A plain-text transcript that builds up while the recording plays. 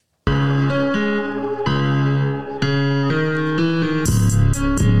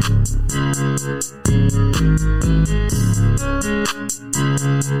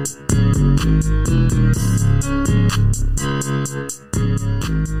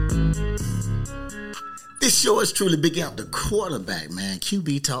This show is truly big up the quarterback, man.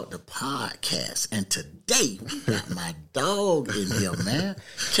 QBTalk, the podcast. And today, we got my dog in here, man.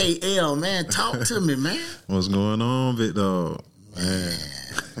 KL, man, talk to me, man. What's going on, big dog? Man,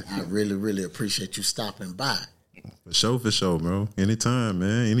 I really, really appreciate you stopping by. For sure, bro. Anytime,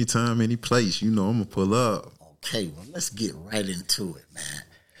 man. Anytime, any place. You know I'm going to pull up. Okay, well, let's get right into it, man.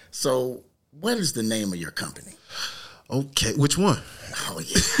 So, what is the name of your company? Okay, which one? Oh,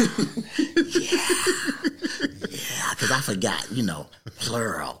 yeah. Yeah, because I forgot,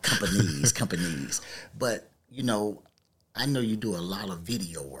 plural, companies. But, I know you do a lot of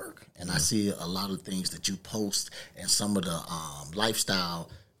video work, and I see a lot of things that you post and some of the lifestyle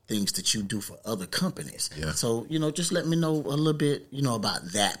things that you do for other companies. Yeah. So, just let me know a little bit, about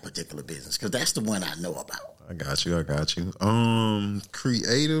that particular business, because that's the one I know about. I got you.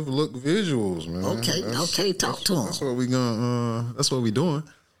 Creative look visuals, man. Okay, talk to them. That's what we gonna. That's what we doing.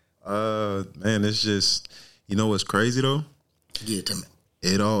 Man, it's just, what's crazy though? Give it to me.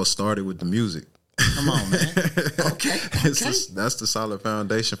 It all started with the music. Come on, man. Okay. That's the solid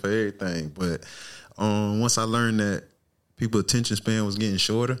foundation for everything. But once I learned that people's attention span was getting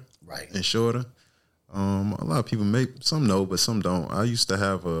shorter, right, and shorter, a lot of people some know, but some don't. I used to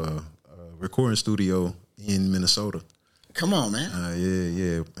have a recording studio in Minnesota. Come on, man.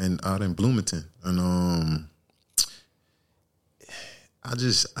 Yeah, and out in Bloomington, and I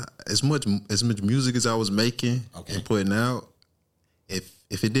just as much music as I was making and putting out,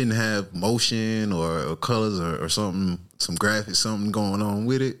 if it didn't have motion or colors or something, some graphics, something going on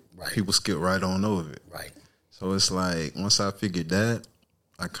with it, right, people skip right on over it. Right. So it's like once I figured that,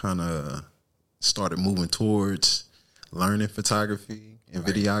 I kind of started moving towards learning photography and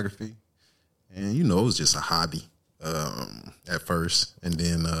videography. And, it was just a hobby at first. And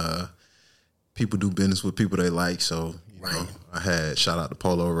then people do business with people they like. So, I had shout out to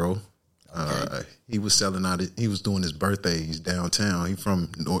Polo Row. Okay. He was selling out. He was doing his birthdays downtown. He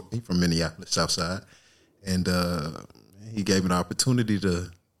from Minneapolis, South Side. And he gave me the opportunity to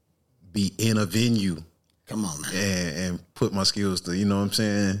be in a venue. Come on, man. And put my skills to, you know what I'm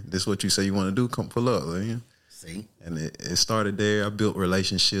saying? This is what you say you want to do. Come pull up, man. See? And it started there. I built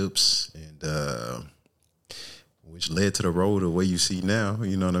relationships, and which led to the road the way you see now.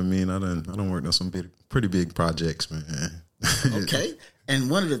 You know what I mean? I done worked on some pretty big projects, man. Okay.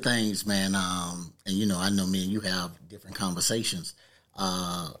 And one of the things, man, and I know me and you have different conversations,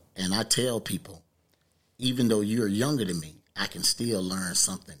 and I tell people, even though you're younger than me, I can still learn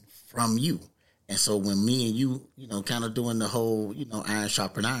something from you. And so when me and you, kind of doing the whole, iron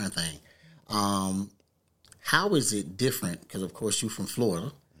sharpen iron thing, how is it different? Because, of course, you're from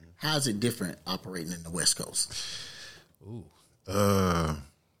Florida. How is it different operating in the West Coast? Ooh.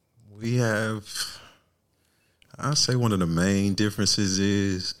 We have, I'd say one of the main differences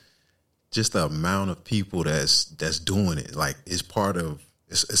is just the amount of people that's doing it. Like, it's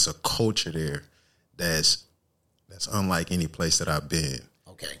a culture there that's unlike any place that I've been.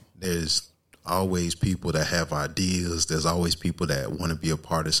 Okay. There's always people that have ideas. There's always people that want to be a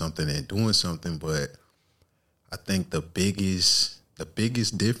part of something and doing something, but I think the biggest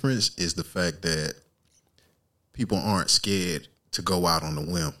difference is the fact that people aren't scared to go out on a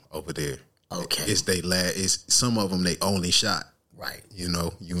whim over there. Okay. It's some of them they only shot. Right. You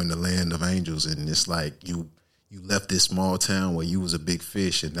in the land of angels, and it's like you left this small town where you was a big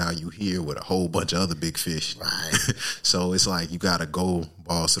fish, and now you here with a whole bunch of other big fish. Right. So it's like you gotta go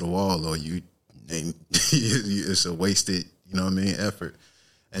balls to the wall, or it's a wasted, effort.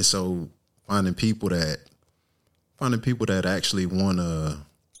 And so finding people that actually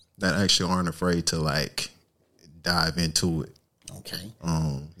that actually aren't afraid to like dive into it. Okay.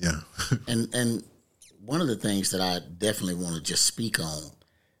 Yeah. and one of the things that I definitely want to just speak on,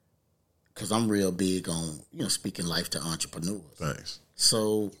 because I'm real big on, speaking life to entrepreneurs. Thanks.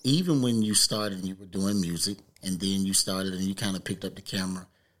 So even when you started and you were doing music, and then you started and you kind of picked up the camera,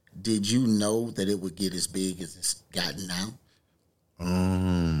 did you know that it would get as big as it's gotten now?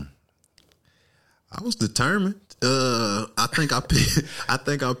 I was determined. I think I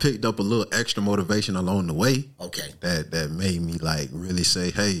picked up a little extra motivation along the way. Okay. That made me like really say,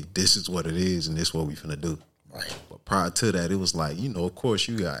 hey, this is what it is and this is what we finna do. Right. But prior to that, it was like, of course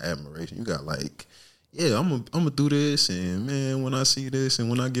you got admiration. You got like, yeah, I'm gonna do this, and man, when I see this and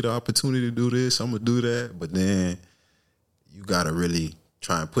when I get an opportunity to do this, I'm gonna do that. But then you gotta really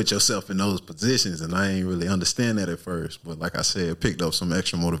try and put yourself in those positions, and I ain't really understand that at first. But like I said, picked up some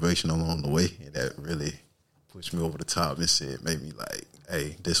extra motivation along the way, and that really pushed me over the top and made me like,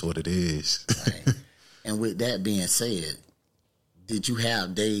 hey, this what it is. Right. And with that being said, did you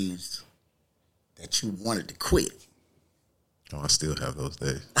have days that you wanted to quit? Oh, I still have those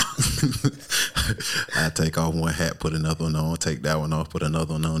days. I take off one hat, put another one on, take that one off, put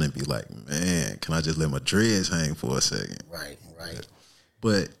another one on, and be like, man, can I just let my dreads hang for a second? Right.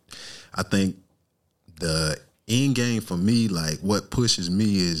 But I think the end game for me, like what pushes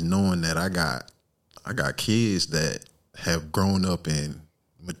me is knowing that I got kids that have grown up and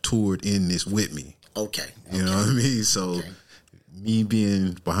matured in this with me. Okay. You know what I mean? So me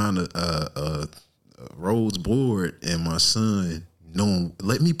being behind a Rhodes board and my son knowing,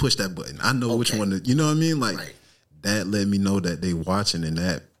 let me push that button. I know which one to, you know what I mean? Like that let me know that they watching, and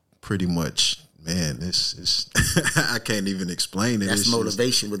that pretty much, man, this is I can't even explain it. That's it's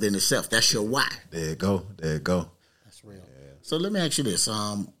motivation within itself. That's your why. There you go. That's real. Yeah. So let me ask you this.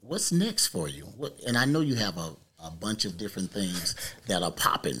 What's next for you? And I know you have a bunch of different things that are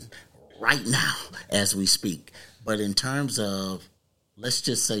popping right now as we speak. But in terms of, let's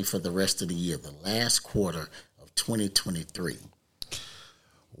just say for the rest of the year, the last quarter of 2023.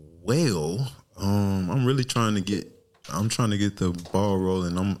 Well, I'm really trying to get the ball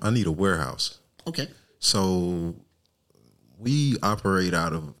rolling. I need a warehouse. Okay. So we operate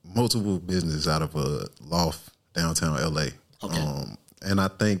out of multiple businesses out of a loft downtown LA. Okay. And I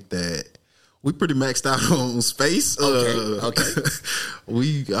think that we pretty maxed out on space. Okay.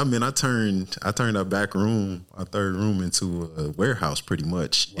 I turned our back room, our third room, into a warehouse pretty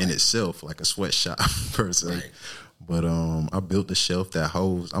much in itself, like a sweatshop per se. Right. But I built the shelf that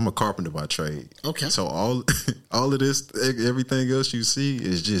holds. I'm a carpenter by trade. Okay. So all of this, everything else you see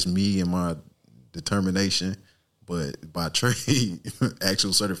is just me and my determination. But by trade,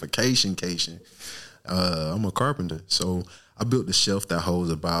 actual certification, I'm a carpenter. So I built the shelf that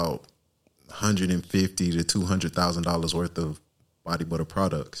holds about $150,000 to $200,000 worth of body butter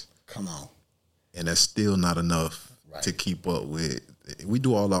products. Come on. And that's still not enough to keep up with. We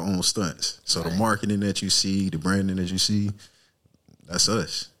do all our own stunts. So the marketing that you see, the branding that you see, that's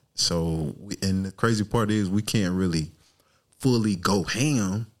us. So, and the crazy part is we can't really fully go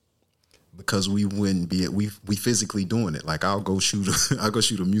ham because we wouldn't be, we physically doing it. Like I'll go shoot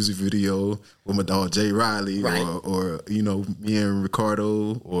a music video with my dog Jay Riley or you know, me and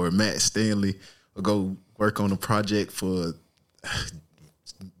Ricardo or Matt Stanley will go work on a project for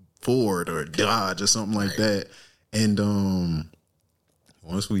Ford or Dodge or something like that. And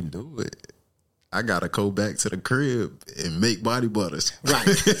once we do it, I gotta go back to the crib and make body butters. Right.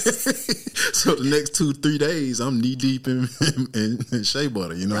 So the next 2-3 days, I'm knee deep in shea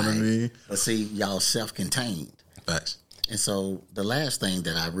butter. You know what I mean? But see, y'all self-contained. Facts. And so the last thing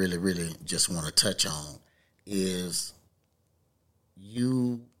that I really, really just want to touch on is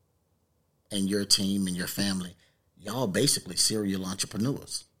you and your team and your family, y'all basically serial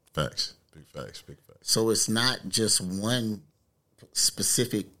entrepreneurs. Facts. Big facts. So it's not just one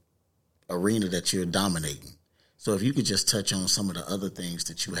specific arena that you're dominating. So if you could just touch on some of the other things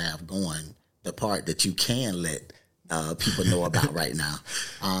that you have going, the part that you can let people know about right now.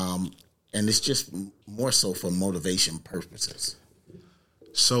 And it's just more so for motivation purposes.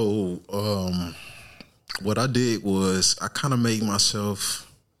 So what I did was I kind of made myself,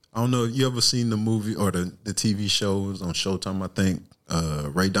 I don't know, you ever seen the movie or the TV shows on Showtime, I think,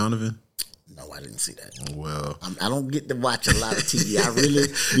 Ray Donovan? No, I didn't see that. Well, I don't get to watch a lot of TV. I really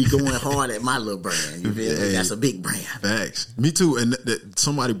be going hard at my little brand. You feel me? That's a big brand. Facts. Me too. And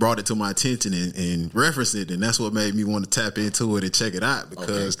somebody brought it to my attention and referenced it, and that's what made me want to tap into it and check it out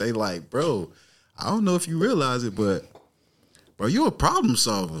because they like, bro, I don't know if you realize it, but bro, you're a problem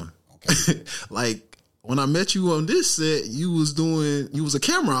solver. Okay. Like when I met you on this set, you was a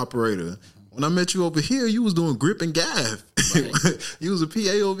camera operator. When I met you over here, you was doing grip and gaff. Right. You was a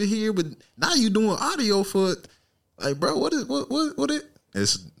PA over here, but now you doing audio for, like, bro, what it?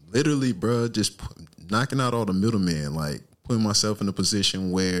 It's literally, bro, just knocking out all the middlemen, like putting myself in a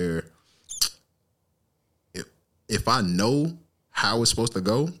position where if I know how it's supposed to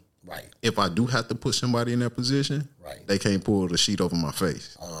go, right. If I do have to put somebody in that position, right. They can't pull the sheet over my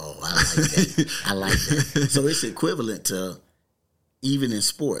face. Oh, I like that. I like that. So it's equivalent to, even in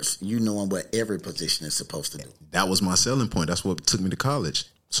sports, you knowing what every position is supposed to do. That was my selling point. That's what took me to college.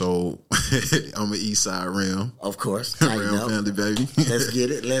 So I'm an East Side Ram. Of course. Ram family, baby. Let's get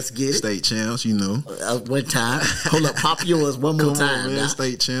it. State champs, you know. One time. Hold up, pop yours one more time. On, man.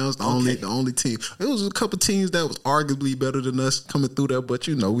 State champs, the only team. It was a couple teams that was arguably better than us coming through there, but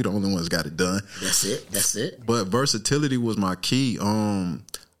you know, we the only ones got it done. That's it. But versatility was my key.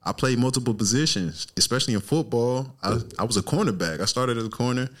 I played multiple positions, especially in football. I was a cornerback. I started as a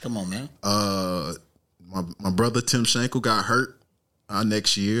corner. Come on, man. My brother Tim Schenkel got hurt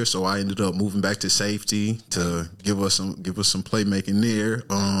next year, so I ended up moving back to safety to give us some playmaking there.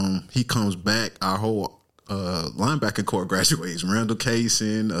 He comes back. Our whole linebacker core graduates. Randall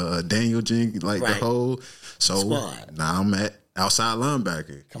Kaysen, Daniel Jenkins, like the whole squad. Now I'm at outside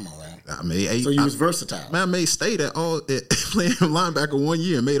linebacker. Come on, man. I made 8. So you was versatile. Man, I made state playing linebacker 1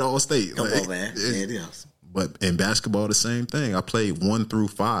 year and made all state. Come on, man. It is. But in basketball, the same thing. I played 1 through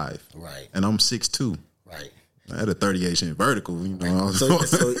 5. Right. And I'm 6'2". Right. I had a 38-inch vertical. You know. Right.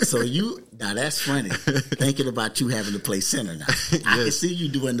 So you now that's funny. Thinking about you having to play center now. I can see you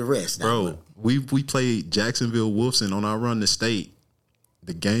doing the rest. Now. Bro, we played Jacksonville Wolfson on our run to state.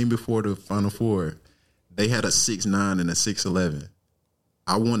 The game before the Final Four, they had a 6'9" and a 6'11".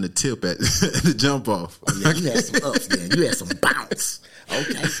 I won the tip at the jump off. Oh, yeah, you had some ups then. You had some bounce.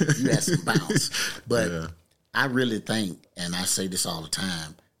 Okay, you had some bounce. But I really think, and I say this all the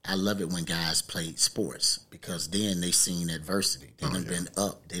time, I love it when guys play sports because then they seen adversity. They done been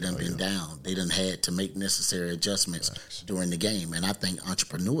up. They done been down. They done had to make necessary adjustments during the game. And I think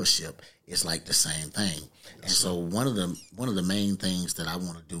entrepreneurship is like the same thing. And so one of the main things that I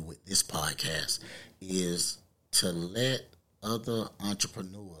want to do with this podcast is to let other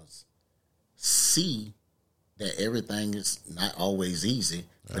entrepreneurs see that everything is not always easy,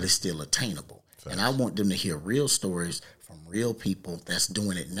 but it's still attainable. And I want them to hear real stories from real people that's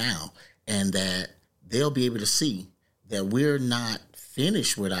doing it now, and that they'll be able to see that we're not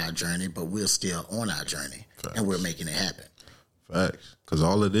finished with our journey, but we're still on our journey, and we're making it happen. Facts. Because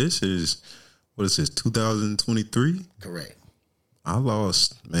all of this is, what is this, 2023? Correct. I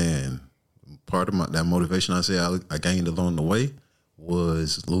lost, man, part of that motivation I said I gained along the way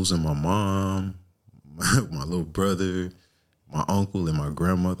was losing my mom, my little brother, my uncle, and my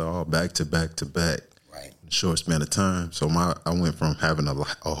grandmother all back to back to back. Right. In a short span of time. So I went from having a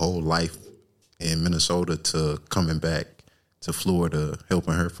whole life in Minnesota to coming back to Florida,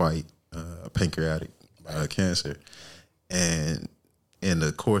 helping her fight pancreatic cancer. And in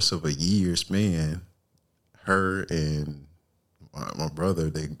the course of a year span, her and my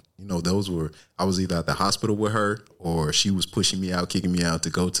brother, I was either at the hospital with her or she was pushing me out, kicking me out to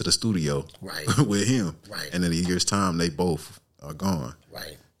go to the studio with him. Right. And in a year's time, they both are gone.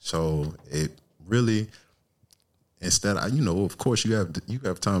 Right. So it really, instead, of course you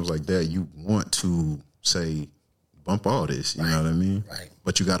have times like that. You want to say, bump all this, you know what I mean? Right.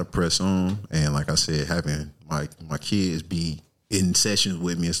 But you got to press on. And like I said, having my kids be in sessions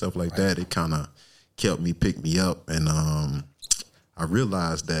with me and stuff like that, it kind of helped me pick me up. And I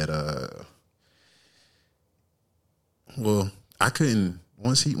realized that, I couldn't,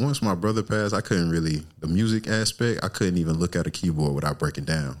 once my brother passed, I couldn't really, the music aspect, I couldn't even look at a keyboard without breaking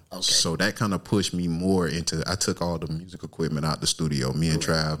down. Okay. So that kind of pushed me more into, I took all the music equipment out the studio. Me and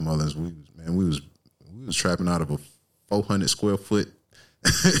Trav Mullins, we was trapping out of a 400 square foot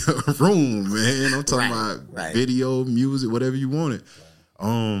room, man. I'm talking about video, music, whatever you wanted.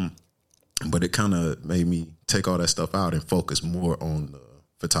 But it kind of made me take all that stuff out and focus more on the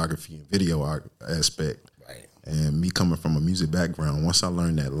photography and video aspect. Right. And me coming from a music background, once I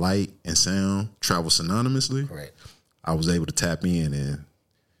learned that light and sound travel synonymously, I was able to tap in, and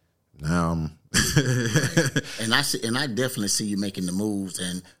now I'm. And I definitely see you making the moves.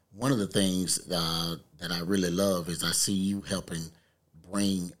 And one of the things that I really love is I see you helping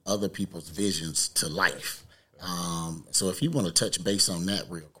bring other people's visions to life. So if you want to touch base on that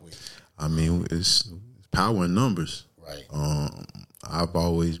real quick. I mean, it's power in numbers. Right. I've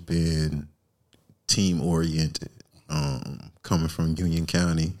always been team oriented. Coming from Union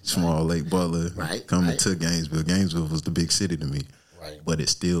County, small Lake Butler, coming to Gainesville. Gainesville was the big city to me. Right. But it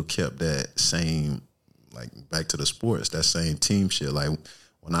still kept that same, like, back to the sports, that same team shit. Like,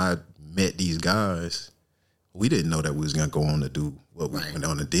 when I met these guys, we didn't know that we was gonna go on to do what we went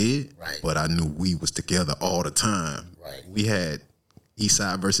on and did. Right. But I knew we was together all the time. Right. We had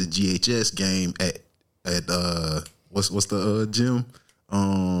Eastside versus GHS game at what's the gym?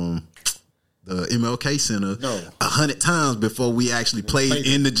 The MLK Center 100 times before we actually played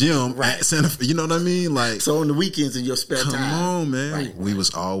in the gym at Center. You know what I mean? Like, so on the weekends in your spare time. Come on, man. We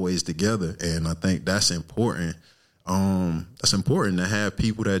was always together, and I think that's important. That's important to have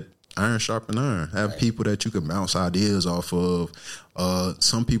people that iron sharpen iron. Have people that you can bounce ideas off of.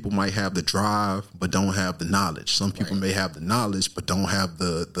 Some people might have the drive but don't have the knowledge. Some people may have the knowledge but don't have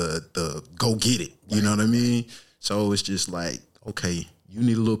the go get it. You know what I mean? So it's just like, okay, you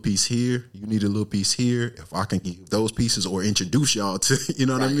need a little piece here, you need a little piece here. If I can give those pieces or introduce y'all to, you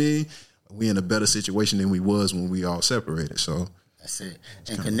know what I mean? We in a better situation than we was when we all separated. So that's it.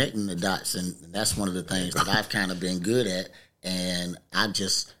 And connecting the dots, and that's one of the things that I've kind of been good at, and I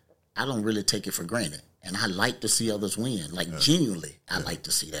don't really take it for granted. And I like to see others win. Like, genuinely, I like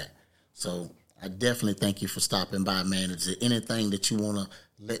to see that. So I definitely thank you for stopping by, man. Is there anything that you want to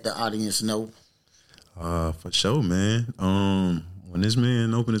let the audience know? For sure, man. When this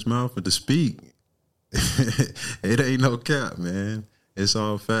man opened his mouth to speak, it ain't no cap, man. It's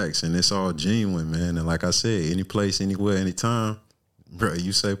all facts and it's all genuine, man. And like I said, any place, anywhere, anytime, bro,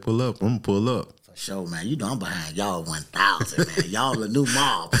 you say pull up, I'm gonna pull up. For sure, man. You know I'm behind y'all 1,000, man. Y'all a new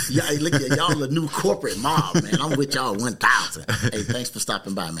mob. Y'all, look at y'all a new corporate mob, man. I'm with y'all 1,000. Hey, thanks for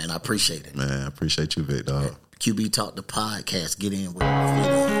stopping by, man. I appreciate it. Man, I appreciate you, big dog. QB Talk the podcast. Get in with it.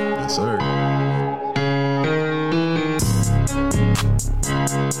 Yes, sir.